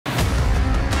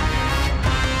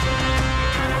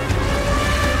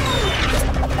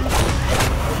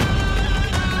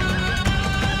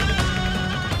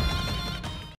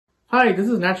Hi, this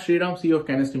is Nat Sriram, CEO of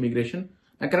Canist Immigration.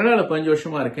 நான் கனடாவில் 15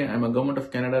 வருஷமா இருக்கேன். I'm a government of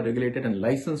Canada regulated and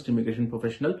licensed immigration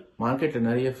professional. மார்க்கெட்ல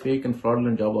நிறைய fake and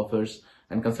fraudulent job offers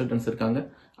and consultants இருக்காங்க.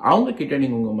 அவங்க கிட்ட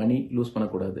நீங்க உங்க மணி லூஸ்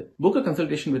பண்ணக்கூடாது. Book a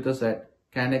consultation with us at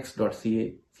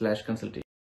canex.ca/consultation.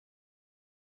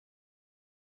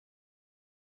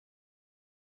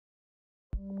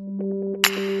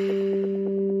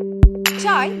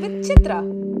 Chai with Chithra.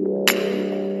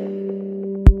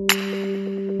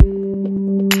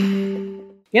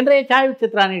 இன்றைய சாய் வித்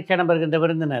சித்ரா நிகழ்ச்சியிடம் வருகின்ற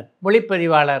விருந்தினர்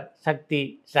ஒளிப்பதிவாளர் சக்தி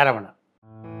சரவணன்.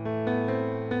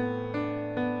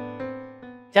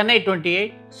 சென்னை 28,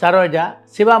 சரோஜா,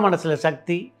 சிவா மனசுல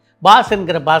சக்தி, பாஸ்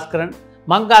என்கிற பாஸ்கரன்,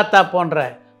 மங்காத்தா போன்ற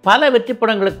பல வெற்றி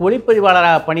படங்களுக்கு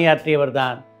ஒளிப்பதிவாளராக பணியாற்றியவர்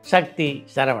தான் சக்தி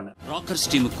சரவணன். ராக்கர்ஸ்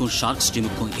டீமுக்கும் ஷார்க்ஸ்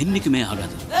டீமுக்கும் என்னைக்குமே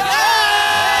ஆகாது.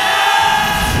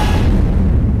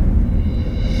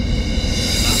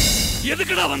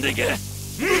 எதுக்குடா வந்தீங்க?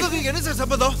 என்ன சார்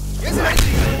சம்பந்தம்?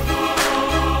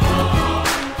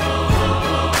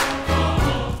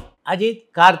 அஜித்,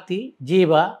 கார்த்தி,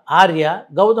 ஜீவா, ஆர்யா,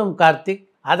 கௌதம் கார்த்திக்,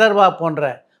 அதர்வா போன்ற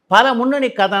பல முன்னணி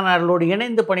கதாநாயகர்களோடு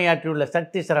இணைந்து பணியாற்றியுள்ள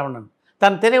சக்தி சரவணன்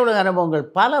தன் திரையுலக அனுபவங்கள்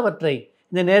பலவற்றை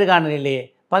இந்த நேர்காணலிலேயே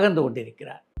பகிர்ந்து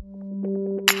கொண்டிருக்கிறார்.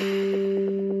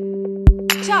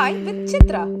 Chai with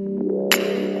Chithra.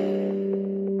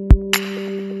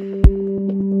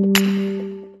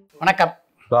 வணக்கம்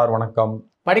சார். வணக்கம்.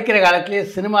 படிக்கிற காலத்திலேயே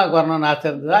சினிமாவுக்கு வரணும்னு ஆசை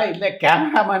இருந்ததா, இல்லை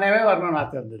கேமராமேனவே வரணும்னு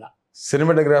ஆசை இருந்ததா?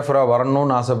 சினிமாட்டோகிராஃபராக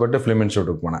வரணும்னு ஆசைப்பட்டு ஃபிலிம்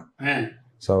இன்ஸ்டியூட்டுக்கு போனேன்.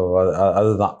 ஸோ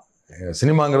அதுதான்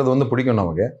சினிமாங்கிறது வந்து பிடிக்கும்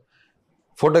நமக்கு.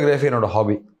 ஃபோட்டோகிராஃபி என்னோடய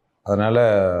ஹாபி. அதனால்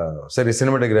சரி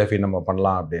சினிமாட்டோகிராஃபி நம்ம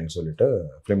பண்ணலாம் அப்படின்னு சொல்லிட்டு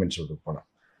ஃபிலிம் இன்ஸ்டியூட்டுக்கு போனேன்.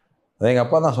 அது எங்கள்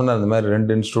அப்பா தான் சொன்னார், இந்த மாதிரி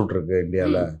 2 இன்ஸ்டியூட் இருக்குது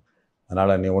இந்தியாவில்,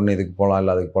 அதனால் நீ ஒன்று இதுக்கு போகலாம்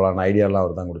இல்லை அதுக்கு போகலான்னு ஐடியாலாம்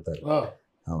அவர் தான் கொடுத்தாரு.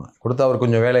 ஆமாம், கொடுத்தா அவர்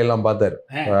கொஞ்சம் வேலையெல்லாம் பார்த்தார்,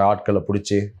 ஆட்களை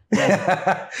பிடிச்சி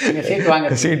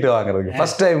சீட்டு வாங்குறதுக்கு.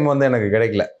 ஃபர்ஸ்ட் டைம் வந்து எனக்கு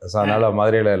கிடைக்கல. ஸோ அதனால்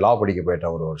மதுரையில் லா படிக்க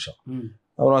போயிட்டேன் 1 வருஷம்.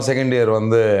 அப்புறம் செகண்ட் இயர்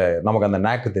வந்து நமக்கு அந்த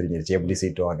நேக்கு தெரிஞ்சிருச்சு எப்படி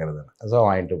சீட்டு வாங்குறதுன்னு. ஸோ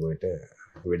வாங்கிட்டு போயிட்டு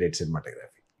விடேட்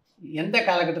சினிமாட்டோகிராஃபி. எந்த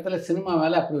காலகட்டத்தில் சினிமா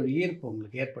மேலே அப்படி ஒரு ஈர்ப்பு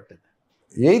உங்களுக்கு ஏற்பட்டது?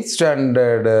 8th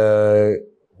ஸ்டாண்டர்டு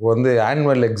வந்து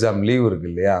ஆனுவல் எக்ஸாம் லீவ்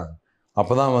இருக்குது இல்லையா,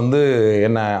 அப்போ தான் வந்து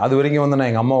என்ன, அது வரைக்கும் வந்து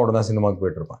நான் எங்கள் அம்மாவோட தான் சினிமாவுக்கு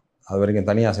போயிட்டுருப்பேன். அது வரைக்கும்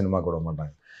தனியாக சினிமாவுக்கு விட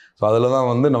மாட்டாங்க. ஸோ அதில் தான்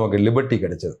வந்து நமக்கு லிபர்ட்டி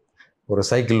கிடைச்சது. ஒரு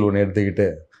சைக்கிள் ஒன்று எடுத்துக்கிட்டு,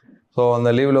 ஸோ அந்த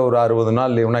லீவில் ஒரு 60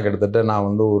 நாள் லீவ்னா கிட்டத்தட்ட நான்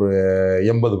வந்து ஒரு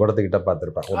 80 படத்துக்கிட்ட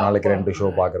பார்த்துருப்பேன். ஒரு நாளைக்கு 2 ஷோ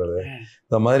பார்க்குறது.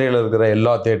 இந்த மதுரையில் இருக்கிற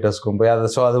எல்லா தியேட்டர்ஸ்க்கும் போய் அதை,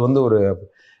 ஸோ அது வந்து ஒரு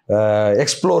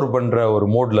எக்ஸ்ப்ளோர் பண்ணுற ஒரு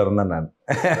மோடில் இருந்தேன் நான்.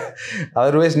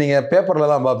 அதர்வைஸ் நீங்கள்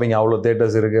பேப்பரில் தான் பார்ப்பீங்க அவ்வளோ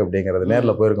தியேட்டர்ஸ் இருக்குது அப்படிங்கிறது,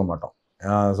 நேரில் போயிருக்க மாட்டோம்.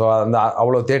 ஸோ அந்த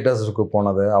அவ்வளோ தியேட்டர்ஸுக்கு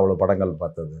போனது, அவ்வளோ படங்கள்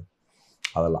பார்த்தது,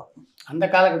 அதெல்லாம். அந்த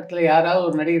காலகட்டத்தில் யாராவது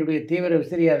ஒரு நடிகருடைய தீவிர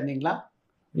விசிறியாக இருந்தீங்களா?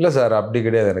 இல்லை சார், அப்படி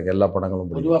கிடையாது. எனக்கு எல்லா படங்களும்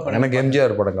பிடிக்கும். எனக்கு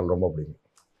எம்ஜிஆர் படங்கள் ரொம்ப பிடிக்கும்,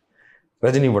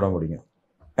 ரஜினி படம் பிடிக்கும்.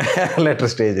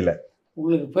 லேட்டர் ஸ்டேஜில்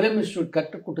உங்களுக்கு ஃபிலிம் இன்ஸ்டியூட்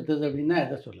கற்றுக் கொடுத்தது அப்படின்னா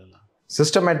எதை சொல்லலாம்?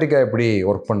 சிஸ்டமேட்டிக்காக எப்படி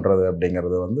ஒர்க் பண்ணுறது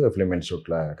அப்படிங்கிறது வந்து ஃபிலிம்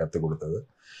இன்ஸ்டியூட்டில் கற்றுக் கொடுத்தது.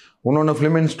 இன்னொன்று,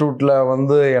 ஃபிலிம் இன்ஸ்டியூட்டில்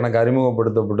வந்து எனக்கு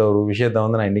அறிமுகப்படுத்தப்பட்ட ஒரு விஷயத்தை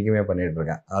வந்து நான் இன்றைக்குமே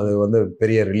பண்ணிகிட்ருக்கேன். அது வந்து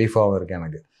பெரிய ரிலீஃபாகவும் இருக்குது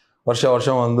எனக்கு.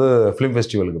 வருஷம் வந்து ஃபிலிம்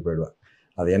ஃபெஸ்டிவலுக்கு போயிடுவேன்.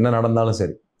 அது என்ன நடந்தாலும்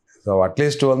சரி. ஸோ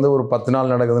அட்லீஸ்ட் வந்து ஒரு 10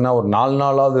 நாள் நடக்குதுன்னா ஒரு 4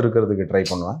 நாளாவது இருக்கிறதுக்கு ட்ரை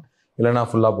பண்ணுவேன், இல்லைனா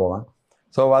ஃபுல்லாக போவேன்.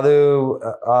 ஸோ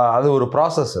அது ஒரு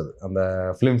ப்ராசஸ். அது அந்த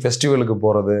ஃபிலிம் ஃபெஸ்டிவலுக்கு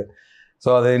போகிறது. ஸோ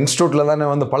அது இன்ஸ்டியூட்டில் தானே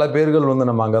வந்து பல பேர்கள் வந்து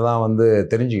நம்ம அங்கே தான் வந்து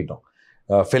தெரிஞ்சுக்கிட்டோம்.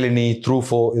 ஃபெலினி,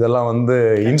 த்ரூஃபோ, இதெல்லாம் வந்து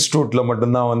இன்ஸ்டியூட்டில்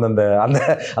மட்டும்தான் வந்து அந்த அந்த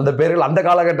அந்த பேர்கள் அந்த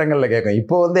காலகட்டங்களில் கேட்கும்.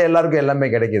 இப்போ வந்து எல்லாருக்கும் எல்லாமே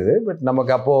கிடைக்கிது. பட்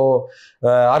நமக்கு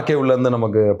அப்போது ஆர்கேவ்லேருந்து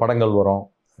நமக்கு படங்கள் வரும்.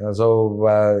 ஸோ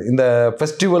இந்த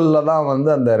ஃபெஸ்டிவலில் தான்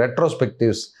வந்து அந்த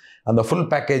ரெட்ரோஸ்பெக்டிவ்ஸ், அந்த ஃபுல்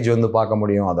பேக்கேஜ் வந்து பார்க்க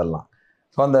முடியும் அதெல்லாம்.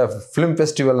 ஸோ அந்த ஃபிலிம்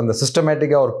ஃபெஸ்டிவல் அந்த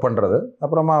சிஸ்டமேட்டிக்காக ஒர்க் பண்ணுறது,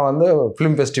 அப்புறமா வந்து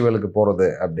ஃபிலிம் ஃபெஸ்டிவலுக்கு போகிறது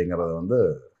அப்படிங்கிறது வந்து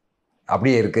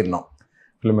அப்படியே இருக்குது. இன்னும்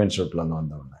ஃபிலிம் இன்ஸ்டியூட்லேருந்து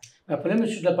வந்தவங்க. ஃபிலிம்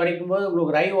இன்ஸ்டியூட்டில் படிக்கும்போது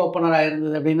உங்களுக்கு ஒரு ஐ ஓப்பனராக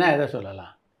இருந்தது அப்படின்னா எதை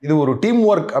சொல்லலாம்? இது ஒரு டீம்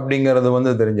ஒர்க் அப்படிங்கிறது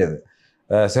வந்து தெரிஞ்சது.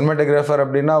 சினிமாட்டோகிராஃபர்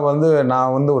அப்படின்னா வந்து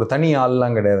நான் வந்து ஒரு தனி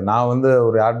ஆள்லாம் கிடையாது. நான் வந்து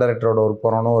ஒரு ஆர்ட் டைரக்டரோட ஒர்க்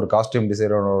பண்ணணும், ஒரு காஸ்டியூம்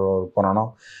டிசைனரோட ஒர்க் பண்ணணும்.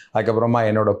 அதுக்கப்புறமா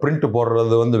என்னோடய பிரிண்ட்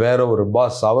போடுறது வந்து வேறு ஒரு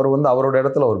பாஸ். அவர் வந்து அவரோட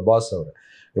இடத்துல ஒரு பாஸ் அவர்.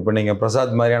 இப்போ நீங்கள்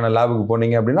பிரசாத் மாதிரியான லேபுக்கு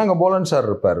போனீங்க அப்படின்னா அங்கே போலன் சார்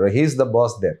இருப்பார். He is the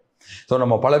pass there. So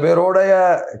நம்ம பல பேரோடைய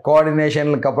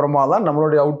கோஆர்டினேஷனுக்கு அப்புறமா தான்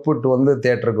நம்மளுடைய அவுட்புட் வந்து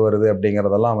தியேட்டருக்கு வருது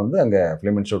அப்படிங்கிறதெல்லாம் வந்து அங்கே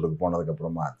ஃபிலிம் இன்ஸ்டியூட்டுக்கு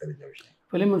போனதுக்கப்புறமா தெரிஞ்ச விஷயம்.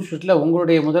 ஃபிலிம் இன்ஸ்டியூட்டில்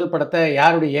உங்களுடைய முதல் படத்தை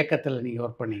யாருடைய இயக்கத்தில் நீங்கள்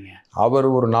ஒர்க் பண்ணீங்க? அவர்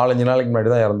ஒரு 4-5 நாளைக்கு முன்னாடி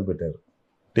தான் இறந்து போயிட்டார்.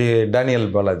 டேனியல்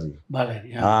பாலாஜி.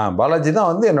 பாலாஜி தான்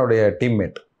வந்து என்னுடைய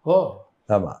டீம்மேட். ஓ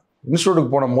ஆமாம்.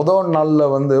 இன்ஸ்டியூட்டுக்கு போன முதல் நாளில்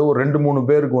வந்து ஒரு 2-3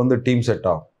 பேருக்கு வந்து டீம் செட்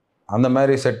ஆகும். அந்த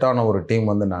மாதிரி செட் ஆன ஒரு டீம்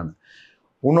வந்து நான்.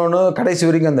 இன்னொன்று, கடைசி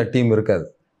வரைக்கும் அந்த டீம் இருக்காது.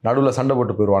 நடுவில் சண்டை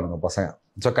போட்டு போயிடுவானுங்க பசங்க.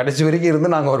 ஸோ கடைசி வரைக்கும் இருந்து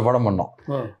நாங்கள் ஒரு படம் பண்ணோம்.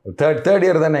 தேர்ட்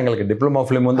இயர் தானே எங்களுக்கு டிப்ளமா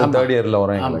ஃபிலிம் வந்து தேர்ட் இயரில்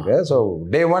வரும் எங்களுக்கு. ஸோ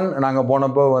டே 1 நாங்கள்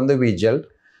போனப்போ வந்து வி ஜெல்.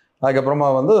 அதுக்கப்புறமா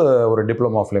வந்து ஒரு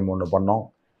டிப்ளமா ஃபிலிம் ஒன்று பண்ணோம்.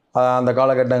 அந்த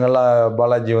காலகட்டங்களில்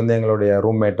பாலாஜி வந்து எங்களுடைய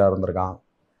ரூம்மேட்டாக இருந்திருக்கான்.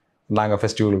 நாங்கள்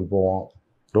ஃபெஸ்டிவலுக்கு போவோம்,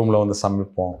 ரூமில் வந்து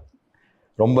சமைப்போம்.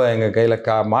 ரொம்ப எங்கள் கையில்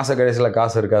மாத கடைசியில்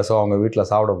காசு இருக்கா, ஸோ அவங்க வீட்டில்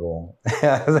சாப்பிட போவோம்.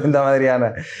 இந்த மாதிரியான.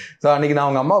 ஸோ அன்றைக்கி நான்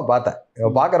அவங்க அம்மாவை பார்த்தேன்.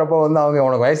 பார்க்குறப்போ வந்து அவங்க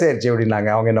உனக்கு வயசாயிருச்சு அப்படின்னாங்க.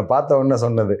 அவங்க என்னை பார்த்த உடனே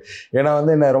சொன்னது, ஏன்னா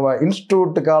வந்து என்னை ரொம்ப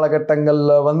இன்ஸ்டியூட்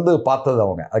காலகட்டங்களில் வந்து பார்த்தது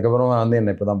அவங்க. அதுக்கப்புறமா வந்து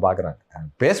என்னை இப்போ தான் பார்க்குறாங்க.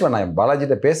 பேசுவேன், நான்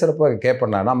பாலாஜிட்ட பேசுகிறப்போ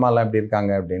கேட்பேன், நான் அம்மாலாம் எப்படி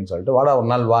இருக்காங்க அப்படின்னு சொல்லிட்டு. வாடா ஒரு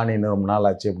நாள் வா, நீ ரொம்ப நாள்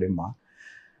ஆச்சு அப்படிமா.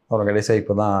 அப்புறம் கடைசியாக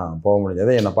இப்போ தான் போக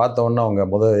முடிஞ்சது. என்னை பார்த்த உடனே அவங்க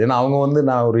ஏன்னா அவங்க வந்து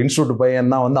நான் ஒரு இன்ஸ்டியூட்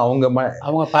பையன் தான் வந்து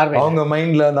அவங்க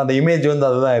மைண்டில் வந்து அந்த இமேஜ் வந்து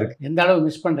அதுதான் இருக்குது. எந்த அளவு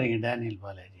மிஸ் பண்ணுறீங்க Daniel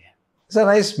Balaji? It's a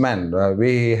nice man.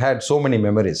 We had so many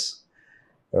memories.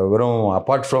 வெறும்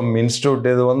அப்பார்ட் ஃப்ரம்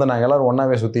இன்ஸ்டியூட் இது வந்து நாங்கள் எல்லோரும்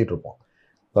ஒன்றாவே சுற்றிட்டு இருப்போம்.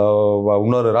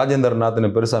 இன்னொரு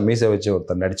ராஜேந்திரநாத்னு பெருசாக மீசை வச்சு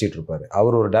ஒருத்தர் நடிச்சிட்டு இருப்பார்.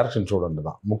 அவர் ஒரு டேரக்ஷன் ஸ்டூடெண்ட்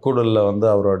தான். முக்கூடலில் வந்து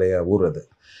அவருடைய ஊர் அது.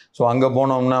 ஸோ அங்கே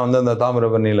போனோம்னா வந்து அந்த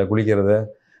தாமிரபரணியில் குளிக்கிறது,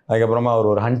 அதுக்கப்புறமா அவர்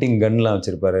ஒரு ஹண்டிங் கன்லாம்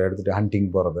வச்சுருப்பார், எடுத்துகிட்டு ஹண்டிங்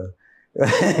போகிறது.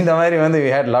 இந்த மாதிரி வந்து we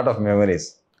had lot of memories.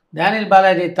 Daniel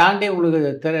Balaji தாண்டி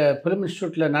உங்களுக்கு ஃபிலிம்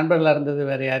இன்ஸ்டியூட்டில் நண்பர்களாக இருந்தது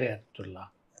வேறு யார் சொல்லலாம்?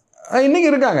 இன்றைக்கி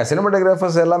இருக்காங்க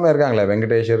சினிமாட்டோகிராஃபர்ஸ் எல்லாமே இருக்காங்களே.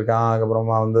 வெங்கடேஷ் இருக்கான்,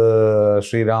 அதுக்கப்புறமா வந்து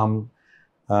ஸ்ரீராம்,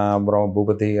 அப்புறம்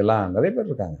பூபதி, எல்லாம் நிறைய பேர்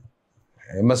இருக்காங்க.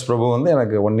 MS பிரபு வந்து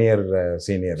எனக்கு 1 இயர்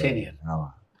சீனியர்.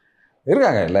 ஆமாம்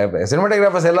இருக்காங்க. இல்லை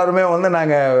சினிமாட்டோகிராஃபர்ஸ் எல்லாருமே வந்து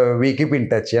நாங்கள் வி கீப் இன்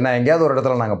டச். ஏன்னா எங்கேயாவது ஒரு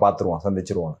இடத்துல நாங்கள் பார்த்துருவோம்,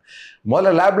 சந்திச்சிருவோம்.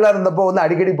 முதல்ல லேபில் இருந்தப்போ வந்து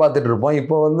அடிக்கடி பார்த்துட்டு இருப்போம்.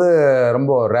 இப்போ வந்து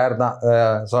ரொம்ப ரேர் தான்.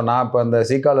 ஸோ நான் இப்போ அந்த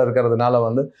சீக்காவில் இருக்கிறதுனால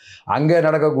வந்து அங்கே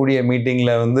நடக்கக்கூடிய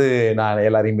மீட்டிங்கில் வந்து நான்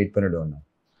எல்லாரையும் மீட் பண்ணிவிடுவேன்.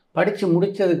 படித்து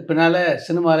முடித்ததுக்கு பின்னால்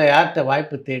சினிமாவில் யார்கிட்ட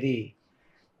வாய்ப்பு தேடி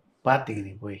பார்த்தீங்க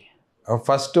நீ போய்?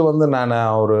 ஃபஸ்ட்டு வந்து நான்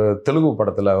ஒரு தெலுங்கு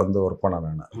படத்தில் வந்து ஒர்க்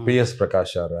பண்ணேன். நான் PS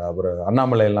பிரகாஷ் சார், அவர்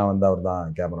அண்ணாமலையெல்லாம் வந்து அவர்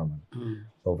தான் கேமராமேன்.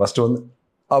 ஸோ ஃபஸ்ட்டு வந்து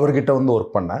அவர்கிட்ட வந்து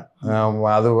ஒர்க் பண்ணேன்.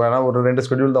 அது வேணால் ஒரு 2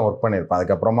 ஸ்கெட்யூல் தான் ஒர்க் பண்ணியிருப்பேன்.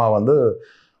 அதுக்கப்புறமா வந்து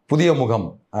புதிய முகம்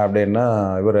அப்படின்னா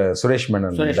இவர் சுரேஷ்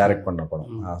மேனன் டைரக்ட் பண்ண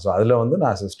படம். ஸோ அதில் வந்து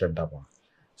நான் அசிஸ்டண்ட்டாக போனேன்.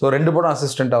 ஸோ 2 படம்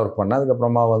அசிஸ்டண்ட்டாக ஒர்க் பண்ணேன்.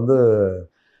 அதுக்கப்புறமா வந்து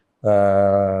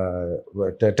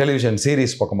டெலிவிஷன்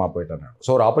சீரீஸ் பக்கமாக போயிட்டேன். ஸோ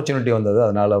ஒரு ஆப்பர்ச்சுனிட்டி வந்தது,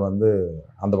 அதனால் வந்து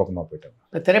அந்த பக்கமாக போயிட்டேன்.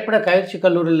 இப்போ திரைப்பட பயிற்சி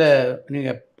கல்லூரியில்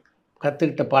நீங்கள்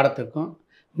கற்றுக்கிட்ட பாடத்துக்கும்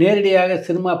நேரடியாக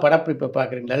சினிமா படப்பிடிப்பை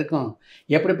பார்க்குறீங்களா, அதுக்கும்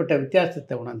எப்படிப்பட்ட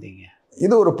வித்தியாசத்தை உணர்ந்தீங்க?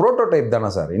 இது ஒரு ப்ரோட்டோடைப் தானே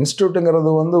சார்.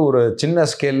 இன்ஸ்டியூட்டுங்கிறது வந்து ஒரு சின்ன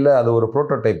ஸ்கேலில் அது ஒரு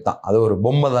ப்ரோட்டோடைப் தான், அது ஒரு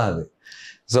பொம்மை தான் அது.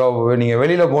 ஸோ நீங்கள்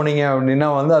வெளியில் போனீங்க அப்படின்னா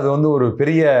வந்து அது வந்து ஒரு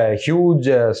பெரிய ஹியூஜ்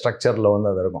ஸ்ட்ரக்சரில் வந்து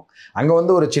அது இருக்கும். அங்கே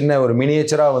வந்து ஒரு சின்ன ஒரு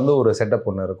மினியேச்சராக வந்து ஒரு செட்டப்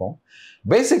ஒன்று இருக்கும்.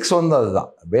 பேசிக்ஸ் வந்து அதுதான்,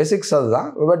 பேசிக்ஸ் அதுதான்.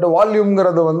 பட்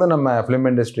வால்யூம்ங்கிறது வந்து நம்ம ஃபிலிம்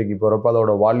இண்டஸ்ட்ரிக்கு போகிறப்போ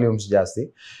அதோட வால்யூம்ஸ் ஜாஸ்தி.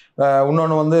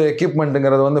 இன்னொன்று வந்து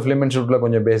எக்யூப்மெண்ட்டுங்கிறது வந்து ஃபிலிம் இன்ஸ்டியூட்டில்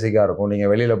கொஞ்சம் பேசிக்காக இருக்கும். நீங்கள்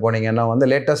வெளியில் போனீங்கன்னா வந்து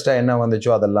லேட்டஸ்ட்டாக என்ன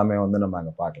வந்துச்சோ அதெல்லாமே வந்து நம்ம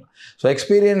அங்கே பார்க்கலாம். ஸோ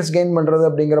எக்ஸ்பீரியன்ஸ் கெயின் பண்ணுறது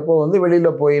அப்படிங்கிறப்போ வந்து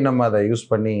வெளியில் போய் நம்ம அதை யூஸ்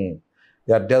பண்ணி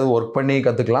யார்கிட்டையாவது ஒர்க் பண்ணி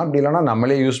கற்றுக்கலாம். அப்படி இல்லைனா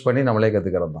நம்மளே யூஸ் பண்ணி நம்மளே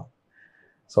கற்றுக்கிறது தான்.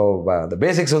 ஸோ அந்த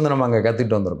பேசிக்ஸ் வந்து நம்ம அங்கே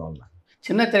கற்றுக்கிட்டு வந்திருக்கோம்ல.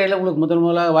 சின்ன திரையில் உங்களுக்கு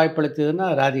முதலாக வாய்ப்பளித்ததுன்னா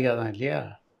ராதிகா தான் இல்லையா?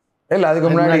 இல்லை, அதுக்கு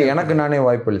முன்னாடி எனக்கு நானே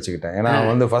வாய்ப்பு அளிச்சுக்கிட்டேன். ஏன்னா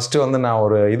வந்து ஃபஸ்ட்டு வந்து நான்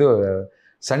ஒரு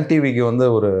சன் டிவிக்கு வந்து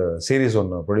ஒரு சீரீஸ்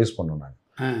ஒன்று ப்ரொடியூஸ் பண்ணோம். நான்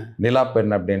நிலா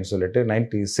பெண் அப்படின்னு சொல்லிட்டு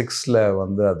 96ல்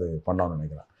வந்து அது பண்ணோன்னு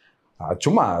நினைக்கிறேன்.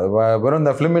 சும்மா வெறும்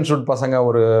இந்த ஃபிலிம் இன்ஸ்டியூட் பசங்க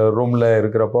ஒரு ரூமில்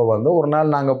இருக்கிறப்போ வந்து ஒரு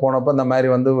நாள் நாங்கள் போனப்போ இந்த மாதிரி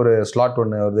வந்து ஒரு ஸ்லாட்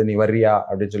ஒன்று வருது, நீ வர்றியா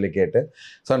அப்படின்னு சொல்லி கேட்டு,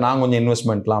 ஸோ நாங்கள் கொஞ்சம்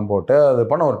இன்வெஸ்ட்மெண்ட்லாம் போட்டு அது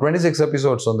பண்ணோம். ஒரு 26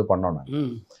 எபிசோட்ஸ் வந்து பண்ணோம்.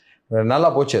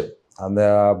 நல்லா போச்சு. அந்த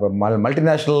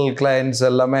மல்டிநேஷ்னல் கிளைண்ட்ஸ்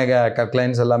எல்லாமே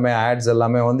கிளைண்ட்ஸ் எல்லாமே ஆட்ஸ்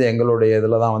எல்லாமே வந்து எங்களுடைய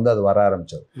இதில் தான் வந்து அது வர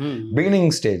ஆரம்பிச்சது.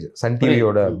 பிகினிங் ஸ்டேஜ், சன்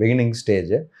டிவியோட பிகினிங்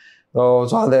ஸ்டேஜ்.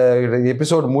 ஸோ அந்த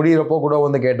எபிசோட் முடிகிறப்போ கூட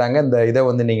வந்து கேட்டாங்க இந்த இதை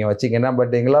வந்து நீங்கள் வச்சிங்கன்னா.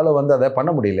 பட் எங்களால் வந்து அதை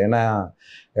பண்ண முடியல. ஏன்னா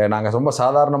நாங்கள் ரொம்ப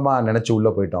சாதாரணமாக நினச்சி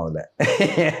உள்ளே போயிட்டோம் அதில்.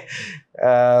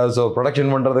 ஸோ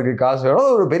ப்ரொடக்ஷன் பண்ணுறதுக்கு காசு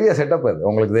வேணும், ஒரு பெரிய செட்டப் அது.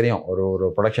 உங்களுக்கு தெரியும்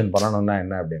ஒரு ப்ரொடக்ஷன் பண்ணணும்னா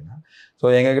என்ன அப்படின்னா. ஸோ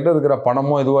எங்ககிட்ட இருக்கிற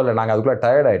பணமும் இதுவோ இல்லை, நாங்கள் அதுக்குள்ளே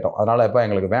டயர்ட் ஆகிட்டோம். அதனால் எப்போ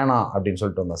எங்களுக்கு வேணாம் அப்படின்னு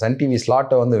சொல்லிட்டு வந்தோம். சன் டிவி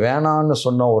ஸ்லாட்டை வந்து வேணான்னு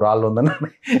சொன்ன ஒரு ஆள் வந்து நான்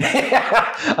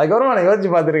அதுக்கப்புறம் நான்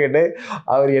யோசிச்சு பார்த்துருக்கேன்,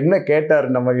 அவர் என்ன கேட்டார்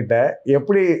நம்மக்கிட்ட,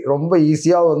 எப்படி ரொம்ப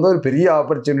ஈஸியாக வந்து ஒரு பெரிய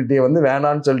ஆப்பர்ச்சுனிட்டியை வந்து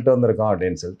வேணான்னு சொல்லிட்டு வந்திருக்கோம்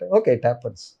அப்படின்னு சொல்லிட்டு. ஓகே,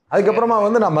 டேப்பன்ஸ். அதுக்கப்புறமா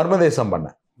வந்து நான் மர்மதேசம்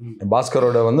பண்ணேன்.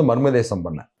 பாஸ்கரோட வந்து மர்மதேசம்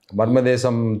பண்ணேன்.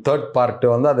 மர்மதேசம் 3rd பார்ட்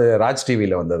வந்து அது ராஜ்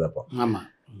டிவியில் வந்தது அப்போ. ஆமாம்.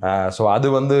 ஸோ அது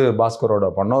வந்து பாஸ்கரோட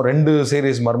பண்ணோம். 2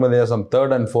 series Marmadesam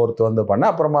 3rd and 4th வந்து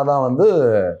பண்ணேன். அப்புறமா தான் வந்து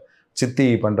சித்தி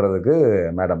பண்ணுறதுக்கு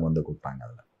மேடம் வந்து கூப்பிட்டாங்க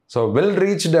அதில். ஸோ வெல்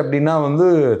ரீச்டு அப்படின்னா வந்து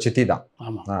சித்தி தான்.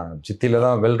 சித்தியில்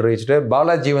தான் வெல் ரீச்டு.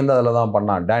 பாலாஜி வந்து அதில் தான்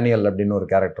பண்ணான். டேனியல் அப்படின்னு ஒரு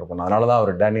கேரக்டர் பண்ணான். அதனால தான்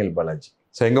அவர் டேனியல் பாலாஜி.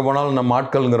 ஸோ எங்கே போனாலும் நம்ம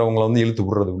ஆட்கள்ங்கிறவங்களை வந்து இழுத்து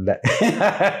விடுறது இல்லை.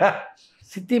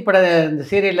 சித்தி பட இந்த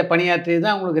சீரியலில் பணியாற்றி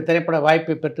தான் உங்களுக்கு திரைப்பட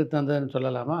வாய்ப்பை பெற்று தந்ததுன்னு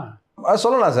சொல்லலாமா?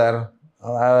 சொல்லலாம் சார்.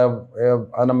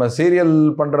 நம்ம சீரியல்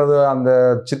பண்ணுறது அந்த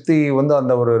சித்தி வந்து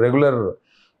அந்த ஒரு ரெகுலர்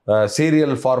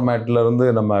சீரியல் ஃபார்மேட்லேருந்து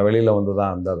நம்ம வெளியில் வந்து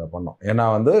தான் வந்து அதை பண்ணோம். ஏன்னா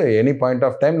வந்து எனி பாயிண்ட்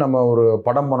ஆஃப் டைம் நம்ம ஒரு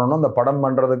படம் பண்ணணும், அந்த படம்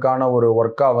பண்ணுறதுக்கான ஒரு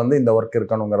ஒர்க்காக வந்து இந்த ஒர்க்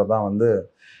இருக்கணுங்கிறது தான் வந்து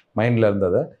மைண்டில்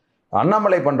இருந்தது.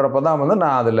 அண்ணாமலை பண்ணுறப்ப தான் வந்து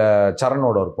நான் அதில்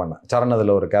சரணோட ஒர்க் பண்ணேன். சரண்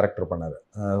அதில் ஒரு கேரக்டர் பண்ணார்.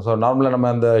 ஸோ நார்மலாக நம்ம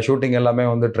அந்த ஷூட்டிங் எல்லாமே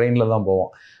வந்து ட்ரெயினில் தான்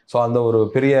போவோம். ஸோ அந்த ஒரு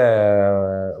பெரிய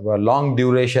லாங்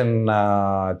டியூரேஷன்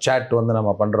சேட் வந்து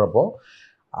நம்ம பண்ணுறப்போ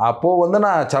அப்போது வந்து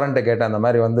நான் சரண்ட்டை கேட்டேன், அந்த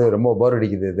மாதிரி வந்து ரொம்ப போர்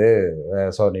அடிக்குது இது,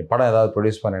 ஸோ நீ படம் ஏதாவது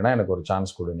ப்ரொடியூஸ் பண்ணினா எனக்கு ஒரு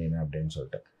சான்ஸ் கொடு நீ அப்படின்னு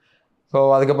சொல்லிட்டு. ஸோ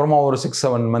அதுக்கப்புறமா ஒரு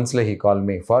 6-7 மந்த்ஸில் he call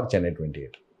me for Chennai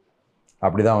 28.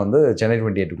 அப்படி தான் வந்து சென்னை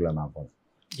 28க்குள்ளே நான் போனேன்.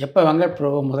 எப்போ வெங்கட்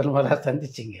பிரபு முதல்ல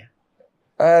சந்திச்சிங்க?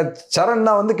 சரண்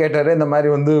தான் வந்து கேட்டார், இந்த மாதிரி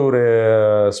வந்து ஒரு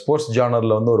ஸ்போர்ட்ஸ்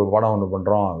ஜானரில் வந்து ஒரு படம் ஒன்று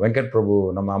பண்ணுறோம், வெங்கட் பிரபு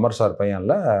நம்ம அமர் சார்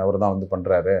பையனில் அவர் தான் வந்து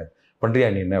பண்ணுறாரு, பண்ணுறியா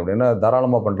நீ என்ன அப்படின்னு.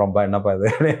 தாராளமாக பண்ணுறோம்ப்பா, என்னப்பா இது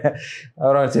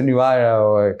அப்புறம் சரி நீ வா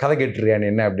கதை கேட்டுறியா நீ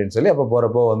என்ன அப்படின்னு சொல்லி அப்போ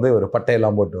போகிறப்போ வந்து ஒரு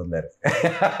பட்டையெல்லாம் போட்டு வந்தார்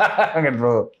வெங்கட்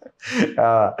பிரபு.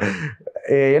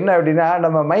 என்ன அப்படின்னா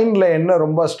நம்ம மைண்டில் என்ன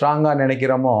ரொம்ப ஸ்ட்ராங்காக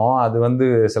நினைக்கிறோமோ அது வந்து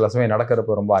சில சமயம்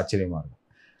நடக்கிறப்ப ரொம்ப ஆச்சரியமாக இருக்கும்.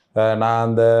 நான்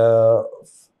அந்த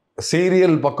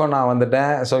சீரியல் பக்கம் நான்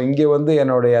வந்துட்டேன். ஸோ இங்கே வந்து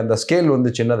என்னுடைய அந்த ஸ்கேல் வந்து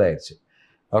சின்னதாகிடுச்சு.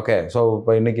 ஓகே, ஸோ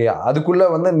இப்போ இன்றைக்கி அதுக்குள்ளே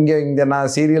வந்து இங்கே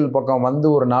நான் சீரியல் பக்கம் வந்து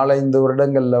ஒரு 4-5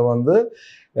 வருடங்களில் வந்து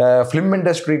ஃபிலிம்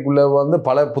இண்டஸ்ட்ரிக்குள்ளே வந்து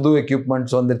பல புது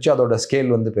எக்யூப்மெண்ட்ஸ் வந்துருச்சு, அதோட ஸ்கேல்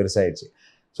வந்து பெருசாகிடுச்சு.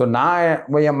 ஸோ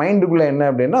நான் என் மைண்டுக்குள்ளே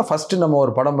என்ன அப்படின்னா ஃபஸ்ட்டு நம்ம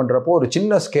ஒரு படம் பண்ணுறப்போ ஒரு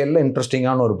சின்ன ஸ்கேலில்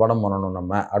இன்ட்ரெஸ்டிங்கான ஒரு படம் பண்ணணும்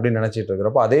நம்ம அப்படின்னு நினச்சிட்டு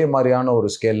இருக்கிறப்போ அதே மாதிரியான ஒரு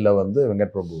ஸ்கேலில் வந்து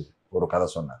வெங்கட் பிரபு ஒரு கதை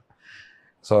சொன்னார்.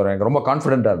 ஸோ எனக்கு ரொம்ப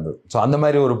கான்ஃபிடென்ட்டாக இருந்தது. ஸோ அந்த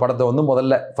மாதிரி ஒரு படத்தை வந்து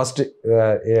முதல்ல ஃபஸ்ட்டு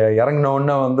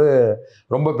இறங்கினோடனே வந்து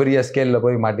ரொம்ப பெரிய ஸ்கேலில்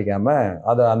போய் மாட்டிக்காமல்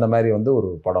அதை அந்த மாதிரி வந்து ஒரு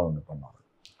படம் ஒன்று பண்ணோம்.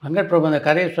 வெங்கட் பிரபு அந்த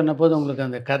கதையை சொன்ன போது உங்களுக்கு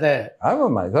அந்த கதை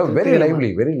ஆமாம்மா வெரி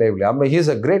லைவ்லி. ஆமாம், he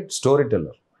is a great story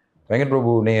teller. Venkat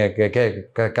Prabhu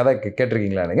நீங்கள் கதை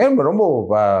கேட்டிருக்கீங்களா? நீங்கள் ரொம்ப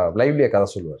லைவ்லியாக கதை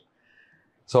சொல்லுவார்.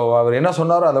 ஸோ அவர் என்ன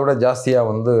சொன்னாரோ அதை விட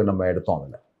ஜாஸ்தியாக வந்து நம்ம எடுத்தோம்.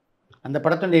 அதில் அந்த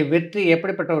படத்துடைய வெற்றி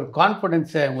எப்படிப்பட்ட ஒரு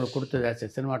கான்ஃபிடென்ஸை உங்களுக்கு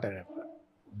கொடுத்தது சினிமாட்டோகிராஃபர்?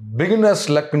 பிகினர்ஸ்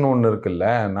லக்னு ஒன்று இருக்குல்ல,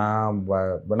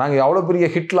 நாங்கள் எவ்வளோ பெரிய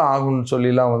ஹிட்லாம் ஆகும்னு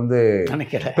சொல்லிலாம் வந்து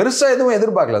பெருசாக எதுவும்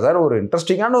எதிர்பார்க்கல சார். ஒரு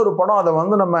இன்ட்ரெஸ்டிங்கான ஒரு படம், அதை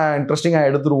வந்து நம்ம இன்ட்ரெஸ்டிங்காக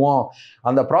எடுத்துருவோம்.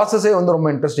 அந்த ப்ராசஸே வந்து ரொம்ப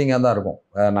இன்ட்ரெஸ்டிங்காக தான் இருக்கும்.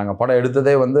 நாங்கள் படம்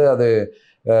எடுத்ததே வந்து அது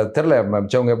தெரில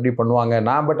மிச்சவங்க எப்படி பண்ணுவாங்க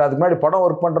நான், பட் அதுக்கு முன்னாடி படம்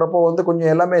ஒர்க் பண்ணுறப்போ வந்து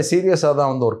கொஞ்சம் எல்லாமே சீரியஸாக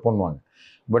தான் வந்து ஒர்க் பண்ணுவாங்க.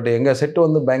 பட் எங்கள் செட்டு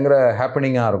வந்து பயங்கர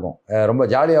ஹாப்பனிங்காக இருக்கும். ரொம்ப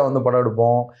ஜாலியாக வந்து படம்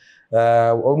எடுப்போம்.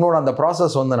 இன்னொன்று அந்த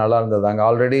ப்ராசஸ் வந்து நல்லா இருந்தது. அங்கே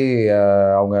ஆல்ரெடி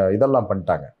அவங்க இதெல்லாம்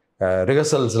பண்ணிட்டாங்க,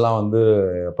 ரிஹர்சல்ஸ்லாம் வந்து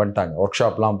பண்ணிட்டாங்க, ஒர்க்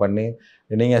ஷாப்லாம் பண்ணி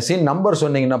நீங்கள் சீன் நம்பர்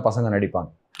சொன்னீங்கன்னா பசங்க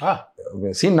நடிப்பாங்க.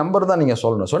 சீன் நம்பர் தான் நீங்கள்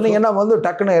சொல்லணும். சொன்னீங்கன்னா வந்து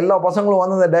டக்குன்னு எல்லா பசங்களும்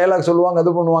வந்து அந்த டைலாக் சொல்லுவாங்க,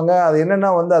 இது பண்ணுவாங்க. அது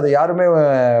என்னென்னா வந்து அது யாருமே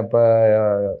இப்போ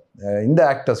இந்த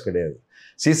ஆக்டர்ஸ் கிடையாது,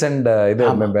 சீசன்ட் இது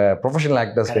ப்ரொஃபஷனல்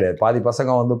ஆக்டர்ஸ் கிடையாது. பாதி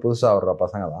பசங்க வந்து புதுசாக வர்ற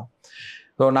பசங்க தான்.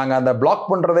 ஸோ நாங்கள் அந்த பிளாக்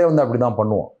பண்ணுறதே வந்து அப்படி தான்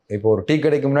பண்ணுவோம். இப்போ ஒரு டீ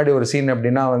கடைக்கு முன்னாடி ஒரு சீன்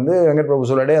அப்படின்னா வந்து வெங்கட் பிரபு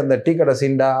சொல்லடே அந்த டீ கடை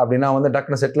சீன்டா அப்படின்னா வந்து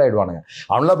டக்குன்னு செட்டில் ஆகிடுவானுங்க.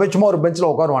 அவங்களா போய் சும்மா ஒரு பெஞ்சில்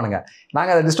உட்காருவானுங்க,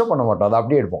 நாங்கள் அதை டிஸ்டர்ப் பண்ண மாட்டோம், அதை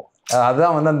அப்படியே எடுப்போம்.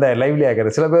 அதுதான் வந்து அந்த லைவ்லி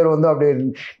ஆகிறது. சில பேர் வந்து அப்படியே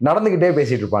நடந்துக்கிட்டே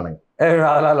பேசிகிட்டு இருப்பானுங்க.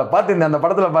 அதில் பார்த்து அந்த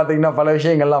படத்தில் பார்த்தீங்கன்னா பல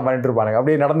விஷயங்கள்லாம் பண்ணிட்டு இருப்பானுங்க,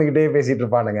 அப்படியே நடந்துக்கிட்டே பேசிகிட்டு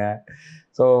இருப்பானுங்க.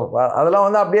 ஸோ அதெல்லாம்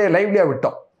வந்து அப்படியே லைவ்லியாக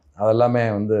விட்டோம். அதெல்லாமே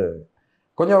வந்து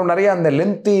கொஞ்சம் நிறைய அந்த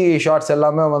லென்த்தி ஷார்ட்ஸ்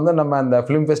எல்லாமே வந்து நம்ம அந்த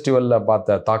ஃபிலிம் ஃபெஸ்டிவலில்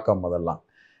பார்த்த தாக்கம். அதெல்லாம்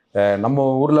நம்ம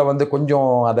ஊரில் வந்து கொஞ்சம்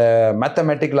அதை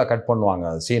மேத்தமேட்டிக்கலாக கட் பண்ணுவாங்க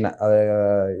சீனை. அது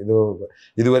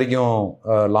இது வரைக்கும்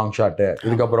லாங் ஷாட்டு,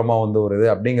 இதுக்கப்புறமா வந்து ஒரு இது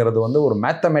அப்படிங்கிறது வந்து ஒரு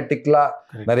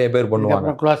மேத்தமேட்டிக்கலாக நிறைய பேர்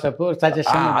பண்ணுவாங்க.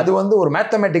 அது வந்து ஒரு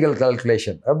மேத்தமேட்டிக்கல்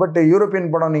கால்குலேஷன். பட்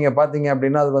யூரோப்பியன் படம் நீங்கள் பார்த்தீங்க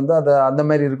அப்படின்னா அது வந்து அது அந்த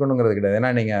மாதிரி இருக்கணுங்கிறது கிடையாது.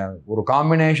 ஏன்னா நீங்கள் ஒரு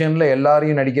காம்பினேஷனில்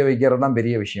எல்லாரையும் நடிக்க வைக்கிறது தான்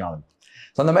பெரிய விஷயம். அது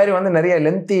ஸோ அந்த மாதிரி வந்து நிறைய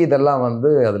லென்த்தி இதெல்லாம் வந்து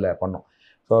அதில் பண்ணோம்.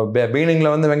 ஸோ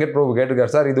பீனிங்கில் வந்து வெங்கட் பிரபு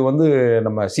கேட்டிருக்காரு, சார் இது வந்து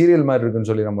நம்ம சீரியல் மாதிரி இருக்குன்னு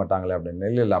சொல்லிட மாட்டாங்களே அப்படின்னு.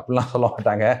 இல்லை அப்படிலாம் சொல்ல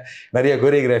மாட்டாங்க, நிறைய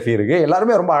கொரியோகிராஃபி இருக்குது,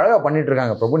 எல்லாருமே ரொம்ப அழகாக பண்ணிட்டு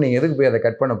இருக்காங்க பிரபு, நீங்கள் எதுக்கு போய் அதை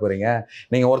கட் பண்ண போகிறீங்க,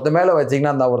 நீங்கள் ஒருத்த மேலே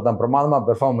வச்சிங்கன்னா அந்த ஒருத்தன் பிரமாதமாக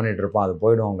பெர்ஃபார்ம் பண்ணிட்டு இருப்பான், அது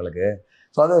போயிடும் உங்களுக்கு.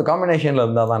 ஸோ அது காம்பினேஷனில்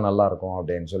இருந்தால் தான் நல்லாயிருக்கும்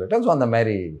அப்படின்னு சொல்லிட்டு ஸோ அந்த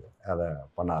மாதிரி அதை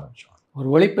பண்ண ஆரம்பித்தோம். ஒரு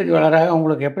ஒளிப்பதிவாளராக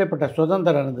உங்களுக்கு எப்படிப்பட்ட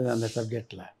சுதந்திரம் இருந்தது அந்த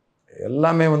சப்ஜெக்டில்?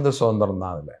 எல்லாமே வந்து சுதந்திரம்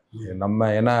தான் அதில். நம்ம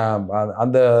ஏன்னா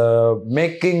அந்த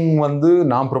மேக்கிங் வந்து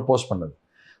நான் ப்ரப்போஸ் பண்ணது.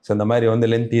 ஸோ இந்த மாதிரி வந்து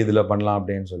லென்த்தி இதில் பண்ணலாம்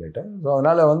அப்படின்னு சொல்லிட்டு. ஸோ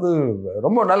அதனால் வந்து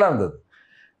ரொம்ப நல்லா இருந்தது.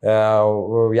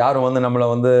 யாரும் வந்து நம்மளை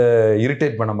வந்து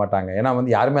இரிட்டேட் பண்ண மாட்டாங்க. ஏன்னா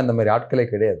வந்து யாருமே அந்த மாதிரி ஆட்களே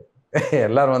கிடையாது.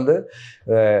 எல்லோரும் வந்து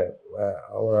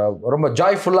ரொம்ப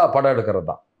ஜாய்ஃபுல்லாக படம் எடுக்கிறது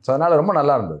தான். ஸோ அதனால் ரொம்ப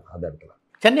நல்லா இருந்தது அந்த இடத்துல.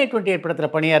 சென்னை 28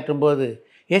 படத்தில் பணியாற்றும் போது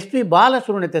எஸ்பி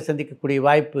பாலசுப்ரமணியத்தை சந்திக்கக்கூடிய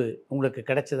வாய்ப்பு உங்களுக்கு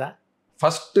கிடைச்சதா?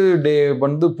 ஃபஸ்ட்டு டே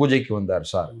வந்து பூஜைக்கு வந்தார்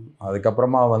சார்.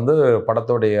 அதுக்கப்புறமா வந்து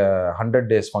படத்தோடைய 100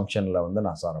 days ஃபங்க்ஷனில் வந்து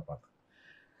நான் சாரை பார்த்தேன்.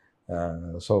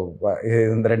 ஸோ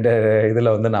இந்த 2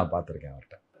 இதில் வந்து நான் பார்த்துருக்கேன்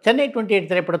அவர்கிட்ட. சென்னை 28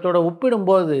 திரைப்படத்தோடு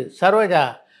ஒப்பிடும்போது சரோஜா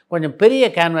கொஞ்சம் பெரிய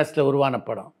கேன்வாஸில் உருவான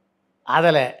படம்.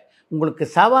 அதில் உங்களுக்கு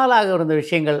சவாலாக இருந்த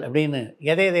விஷயங்கள் அப்படின்னு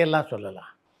எதையெல்லாம் சொல்லலாம்?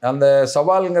 அந்த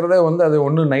சவாலுங்கிறதே வந்து அது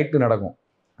ஒன்று நைட்டு நடக்கும்.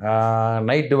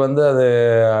 நைட்டு வந்து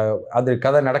அது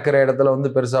கதை நடக்கிற இடத்துல வந்து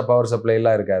பெருசாக பவர்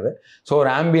சப்ளைலாம் இருக்காது. ஸோ ஒரு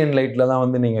ஆம்பியன் லைட்டில் தான்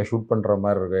வந்து நீங்கள் ஷூட் பண்ணுற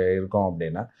மாதிரி இருக்கும்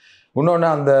அப்படின்னா. இன்னொன்று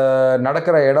அந்த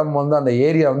நடக்கிற இடம் வந்து அந்த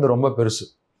ஏரியா வந்து ரொம்ப பெருசு.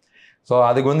 ஸோ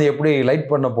அதுக்கு வந்து எப்படி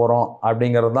லைட் பண்ண போகிறோம்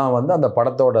அப்படிங்கிறது தான் வந்து அந்த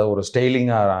படத்தோட ஒரு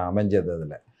ஸ்டைலிங்காக அமைஞ்சது.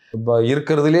 அதில் இப்போ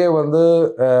இருக்கிறதுலே வந்து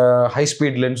ஹை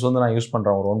ஸ்பீட் லென்ஸ் வந்து நான் யூஸ்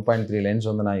பண்ணுறேன். ஒரு 1.3 லென்ஸ்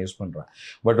வந்து நான் யூஸ் பண்ணுறேன்.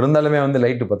 பட் இருந்தாலுமே வந்து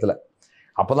லைட்டு பத்தலை.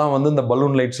 அப்போ தான் வந்து இந்த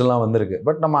பலூன் லைட்ஸ் எல்லாம் வந்திருக்கு.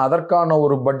 பட் நம்ம அதற்கான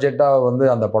ஒரு பட்ஜெட்டாக வந்து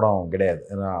அந்த படம் கிடையாது.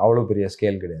 அவ்வளோ பெரிய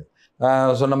ஸ்கேல் கிடையாது.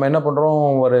 ஸோ நம்ம என்ன பண்ணுறோம்,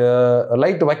 ஒரு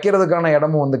லைட் வைக்கிறதுக்கான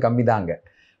இடமும் வந்து கம்மி தான். அங்கே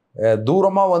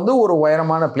தூரமாக வந்து ஒரு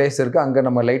உயரமான பிளேஸ் இருக்குது, அங்கே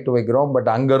நம்ம லைட்டு வைக்கிறோம். பட்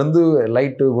அங்கேருந்து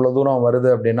லைட்டு இவ்வளோ தூரம் வருது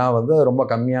அப்படின்னா வந்து ரொம்ப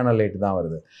கம்மியான லைட்டு தான்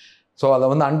வருது. ஸோ அதை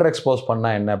வந்து அண்டர் எக்ஸ்போஸ்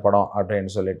பண்ணால் என்ன படம்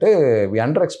அப்படின்னு சொல்லிட்டு we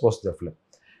under expose the film.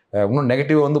 இன்னும்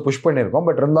நெகட்டிவ் வந்து புஷ் பண்ணியிருக்கோம்.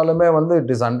 பட் இருந்தாலுமே வந்து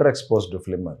it is under exposed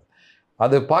film.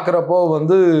 அது பார்க்குறப்போ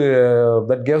வந்து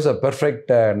that gives a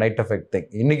perfect night effect thing.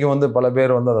 இன்றைக்கி வந்து பல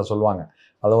பேர் வந்து அதை சொல்லுவாங்க,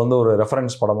 அதை வந்து ஒரு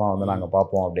ரெஃபரன்ஸ் படமாக வந்து நாங்கள்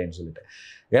பார்ப்போம் அப்படின்னு சொல்லிட்டு.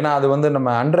 ஏன்னா அது வந்து நம்ம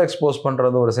அண்டர் எக்ஸ்போஸ்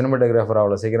பண்ணுறது ஒரு சினிமாட்டோகிராஃபர்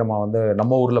அவ்வளோ சீக்கிரமாக வந்து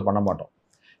நம்ம ஊரில் பண்ண மாட்டோம்.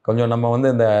 கொஞ்சம் நம்ம வந்து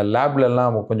இந்த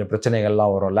லேப்லெல்லாம் கொஞ்சம்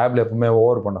பிரச்சனைகள்லாம் வரும். லேபில் எப்பவுமே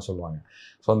ஓவர் பண்ண சொல்லுவாங்க.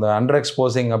 ஸோ அந்த அண்டர்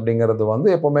எக்ஸ்போசிங் அப்படிங்கிறது வந்து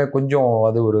எப்போவுமே கொஞ்சம்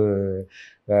அது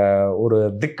ஒரு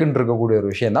திக்குன்னு இருக்கக்கூடிய ஒரு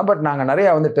விஷயம் தான். பட் நாங்கள்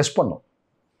நிறையா வந்து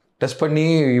டெஸ்ட் பண்ணி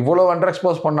இவ்வளோ அண்டர்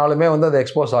எக்ஸ்போஸ் பண்ணாலுமே வந்து அது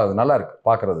எக்ஸ்போஸ் ஆகுது, நல்லாயிருக்கு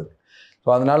பார்க்குறதுக்கு. ஸோ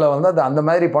அதனால் வந்து அது அந்த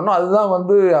மாதிரி பண்ணோம். அதுதான்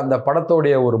வந்து அந்த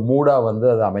படத்தோடைய ஒரு மூடாக வந்து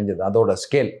அது அமைஞ்சது, அதோட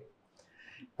ஸ்கேல்.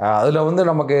 அதில் வந்து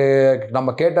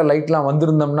நம்ம கேட்ட லைட்லாம்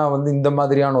வந்திருந்தோம்னா வந்து இந்த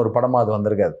மாதிரியான ஒரு படமாக அது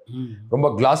வந்திருக்காது. ரொம்ப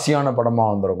கிளாஸியான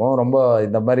படமாக வந்திருக்கும். ரொம்ப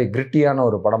இந்த மாதிரி கிரிட்டியான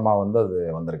ஒரு படமாக வந்து அது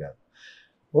வந்திருக்காது.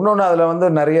 இன்னொன்று அதில் வந்து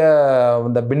நிறைய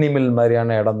இந்த பின்னி மில்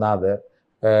மாதிரியான இடம் தான் அது.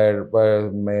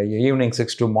 ஈவினிங்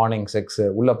 6 to மார்னிங் 6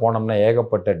 உள்ளே போனோம்னா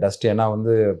ஏகப்பட்ட டஸ்ட். ஏன்னா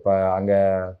வந்து இப்போ அங்கே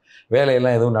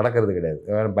வேலையெல்லாம் எதுவும் நடக்கிறது கிடையாது,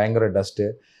 பயங்கர டஸ்ட்டு.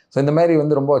 ஸோ இந்த மாதிரி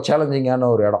வந்து ரொம்ப சேலஞ்சிங்கான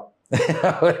ஒரு இடம்,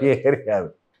 ஒரு ஏரியா அது.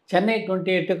 சென்னை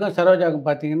 28க்கும் சரோஜாவுக்கும்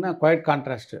பார்த்தீங்கன்னா குவைட்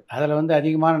கான்ட்ராஸ்ட். அதில் வந்து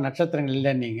அதிகமான நட்சத்திரங்கள்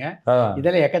இல்லைன்னீங்க,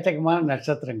 இதில் எக்கச்சக்கமான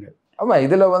நட்சத்திரங்கள். ஆமாம்,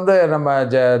 இதில் வந்து நம்ம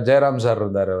ஜெயராம் சார்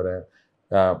இருந்தார். அவர்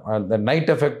அந்த நைட்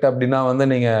எஃபெக்ட் அப்படின்னா வந்து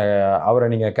அவரை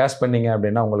நீங்கள் கேஸ்ட் பண்ணீங்க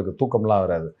அப்படின்னா உங்களுக்கு தூக்கம்லாம்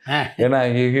வராது. ஏன்னா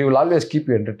he will always keep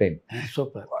you entertained.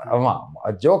 Super. ஆமாம்,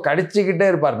 ஜோக் அடிச்சுக்கிட்டே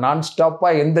இருப்பார். நான்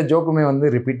ஸ்டாப்பாக எந்த ஜோக்குமே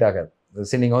வந்து ரிப்பீட் ஆகாது.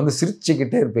 சரி, நீங்கள் வந்து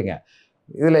சிரிச்சுக்கிட்டே இருப்பீங்க.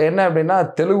 இதில் என்ன அப்படின்னா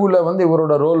தெலுங்குல வந்து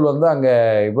இவரோட ரோல் வந்து அங்கே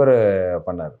இவர்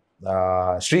பண்ணார்,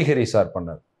 ஸ்ரீஹரி சார்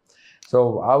பண்ணார். ஸோ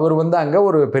அவர் வந்து அங்கே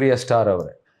ஒரு பெரிய ஸ்டார்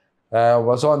அவர்.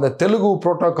 ஸோ அந்த தெலுங்கு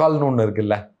ப்ரோட்டோகால்னு ஒன்று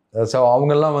இருக்குல்ல, ஸோ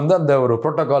அவங்கெல்லாம் வந்து அந்த ஒரு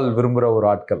ப்ரோட்டோகால் விரும்புகிற ஒரு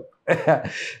ஆட்கள்.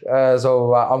 ஸோ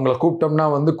அவங்கள கூப்பிட்டோம்னா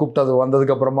வந்து கூப்பிட்டது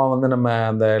வந்ததுக்கப்புறமா வந்து நம்ம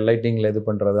அந்த லைட்டிங்கில் இது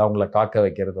பண்ணுறது, அவங்கள காக்க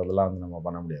வைக்கிறது, அதெல்லாம் வந்து நம்ம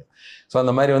பண்ண முடியாது. ஸோ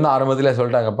அந்த மாதிரி வந்து ஆரம்பத்திலே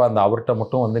சொல்லிட்டாங்கப்பா, அந்த அவர்கிட்ட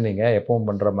மட்டும் வந்து நீங்கள் எப்பவும்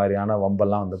பண்ணுற மாதிரியான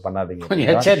வம்பெல்லாம் வந்து பண்ணாதீங்க,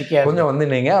 கொஞ்சம் வந்து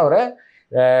நீங்கள் அவரை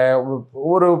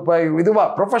ஒரு இதுவாக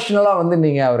ப்ரொஃபஷ்னலாக வந்து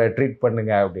நீங்கள் அவரை ட்ரீட்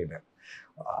பண்ணுங்க அப்படின்னு.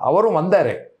 அவரும்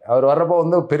வந்தார். அவர் வர்றப்போ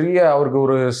வந்து அவருக்கு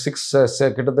ஒரு 6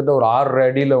 கிட்டத்தட்ட ஒரு 6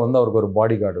 அடியில் வந்து அவருக்கு ஒரு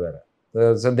பாடி கார்டு வேறு.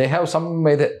 ஸோ தே ஹேவ் சம்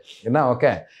இது என்ன,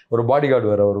 ஓகே, ஒரு பாடி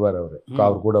கார்டு வேறு வருவார்,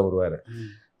 அவர் கூட வருவார்.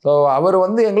 ஸோ அவர்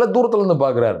வந்து எங்களை தூரத்துலேருந்து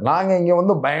பார்க்குறாரு. நாங்கள் இங்கே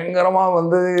வந்து பயங்கரமாக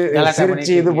வந்து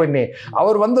சிரித்து இது பண்ணி,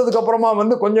 அவர் வந்ததுக்கப்புறமா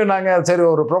வந்து கொஞ்சம் நாங்கள் சரி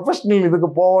ஒரு ப்ரொஃபஷ்னல் இதுக்கு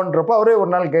போவோன்றப்போ அவரே ஒரு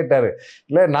நாள் கேட்டார்,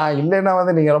 இல்லை நான் இல்லைன்னா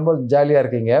வந்து நீங்கள் ரொம்ப ஜாலியாக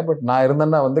இருக்கீங்க, பட் நான்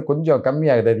இருந்தேன்னா வந்து கொஞ்சம்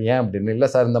கம்மியாகுது, அது ஏன் அப்படின்னு. இல்லை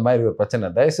சார், இந்த மாதிரி ஒரு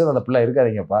பிரச்சனை, தயவுசெய்து அந்த பிள்ளை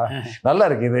இருக்காதீங்கப்பா, நல்லா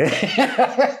இருக்குது,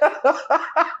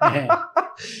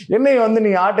 என்னையும் வந்து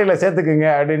நீங்கள் ஆட்டையில் சேர்த்துக்குங்க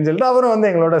அப்படின்னு சொல்லிட்டு அவரும் வந்து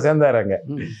எங்களோட சேர்ந்தாருங்க.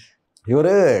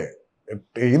 இவர்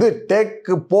இது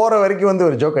டேக்கு போகிற வரைக்கும் வந்து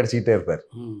ஒரு ஜோக் அடிச்சுக்கிட்டே இருப்பார்.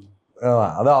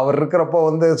 அதான் அவர் இருக்கிறப்போ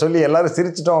வந்து சொல்லி எல்லாரும்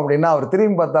சிரிச்சிட்டோம் அப்படின்னா அவர்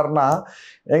திரும்பி பார்த்தாருன்னா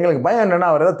எங்களுக்கு பயம்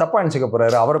என்னென்னா அவர் ஏதாவது தப்பாக நினச்சிக்க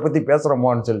போகிறாரு, அவரை பற்றி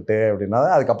பேசுகிறோமோன்னு சொல்லிட்டு அப்படின்னா.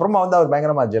 அதுக்கப்புறமா வந்து அவர்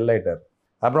பயங்கரமாக ஜெல் ஆகிட்டார்.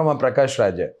 அப்புறமா பிரகாஷ்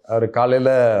ராஜ் அவர்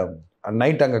காலையில்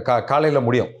நைட் அங்கே காலையில்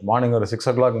முடியும், மார்னிங் ஒரு 6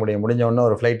 o'clock முடிஞ்சவொடனே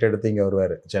ஒரு ஃப்ளைட் எடுத்து இங்கே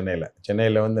வருவார்.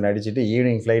 சென்னையில் வந்து நடிச்சுட்டு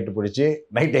ஈவினிங் ஃப்ளைட்டு பிடிச்சி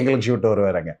நைட் எங்களுக்கு ஷூட்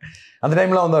வருவார் அங்கே. அந்த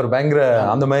டைம்லாம் வந்து அவர் பயங்கர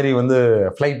அந்த மாதிரி வந்து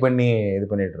ஃப்ளைட் பண்ணி இது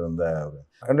பண்ணிகிட்டு இருந்தார்.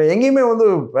 எங்கேயுமே வந்து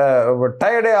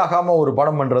டயர்டே ஆகாமல் ஒரு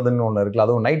படம் பண்ணுறதுன்னு ஒன்று இருக்குல்ல,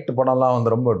 அதுவும் நைட்டு படம்லாம்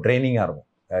வந்து ரொம்ப ட்ரைனிங்காக இருக்கும்,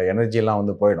 எனர்ஜியெல்லாம்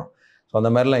வந்து போயிடும். ஸோ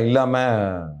அந்த மாதிரிலாம்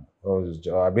இல்லாமல்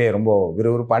அப்படியே ரொம்ப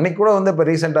விறுவிறுப்பு. அன்றைக்கி கூட வந்து இப்போ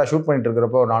ரீசெண்டாக ஷூட் பண்ணிட்டு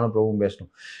இருக்கிறப்போ நானும் ப்ரோவும் பேசணும்,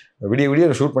 விடிய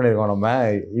ஷூட் பண்ணியிருக்கோம் நம்ம,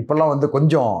 இப்போல்லாம் வந்து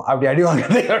கொஞ்சம் அப்படி அடி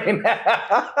வாங்குது அப்படின்னு.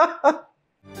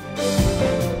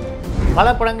 பல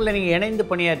படங்களில் நீங்கள் இணைந்து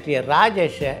பணியாற்றிய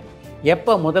ராஜேஷை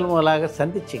எப்போ முதலாக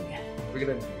சந்திச்சிங்க?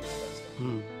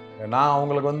 நான்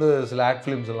அவங்களுக்கு வந்து சில ஆட்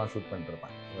ஃபிலிம்ஸ் எல்லாம் ஷூட்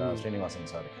பண்ணிட்டுருப்பேன் ஸ்ரீனிவாசன்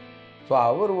சார். ஸோ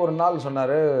அவர் ஒரு நாள்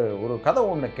சொன்னார், ஒரு கதை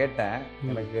ஒன்று கேட்டேன்,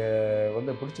 எனக்கு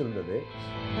வந்து பிடிச்சிருந்தது.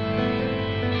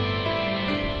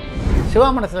 சிவா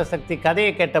மனசுல சக்தி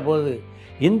கதையை கேட்டபோது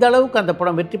இந்த அளவுக்கு அந்த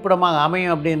படம் வெற்றி படமாக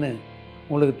அமையும் அப்படின்னு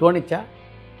உங்களுக்கு தோணிச்சா?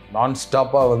 நான்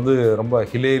ஸ்டாப்பாக வந்து ரொம்ப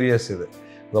ஹிலேரியஸ் இது.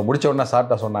 இதை முடித்த உடனே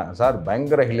சார்ட்ட சொன்னேன், சார்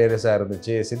பயங்கர ஹிலேரியஸாக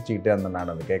இருந்துச்சு, சிரிச்சுக்கிட்டே இருந்தேன்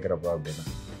நான் அதை கேட்குறப்ப அப்படின்னு.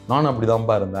 நானும் அப்படி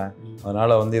தான்ப்பா இருந்தேன்,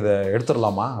 அதனால் வந்து இதை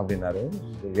எடுத்துடலாமா அப்படின்னாரு.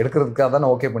 எடுக்கிறதுக்காக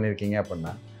தானே ஓகே பண்ணியிருக்கீங்க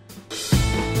அப்படின்னா.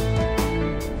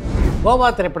 கோவா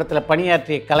திரைப்படத்தில்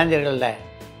பணியாற்றிய கலைஞர்களில்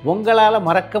உங்களால்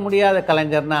மறக்க முடியாத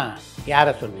கலைஞர்னா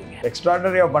யாரை சொல்வீங்க?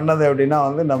 எக்ஸ்ட்ராடனரியாக பண்ணது அப்படின்னா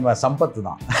வந்து நம்ம சம்பத்து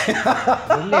தான்.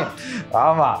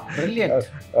 ஆமாம்,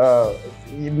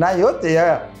 நான்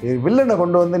யோசிச்சேன் வில்லனை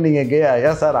கொண்டு வந்து நீங்கள்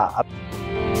ஏன் சார்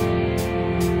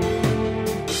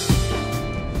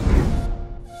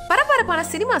பரபரப்பான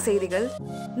சினிமா செய்திகள்,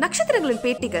 நட்சத்திரங்களின்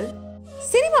பேட்டிகள்,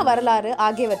 சினிமா வரலாறு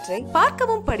ஆகியவற்றை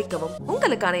பார்க்கவும் படிக்கவும்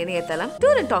உங்களுக்கான இணையதளம்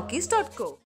talkies.co.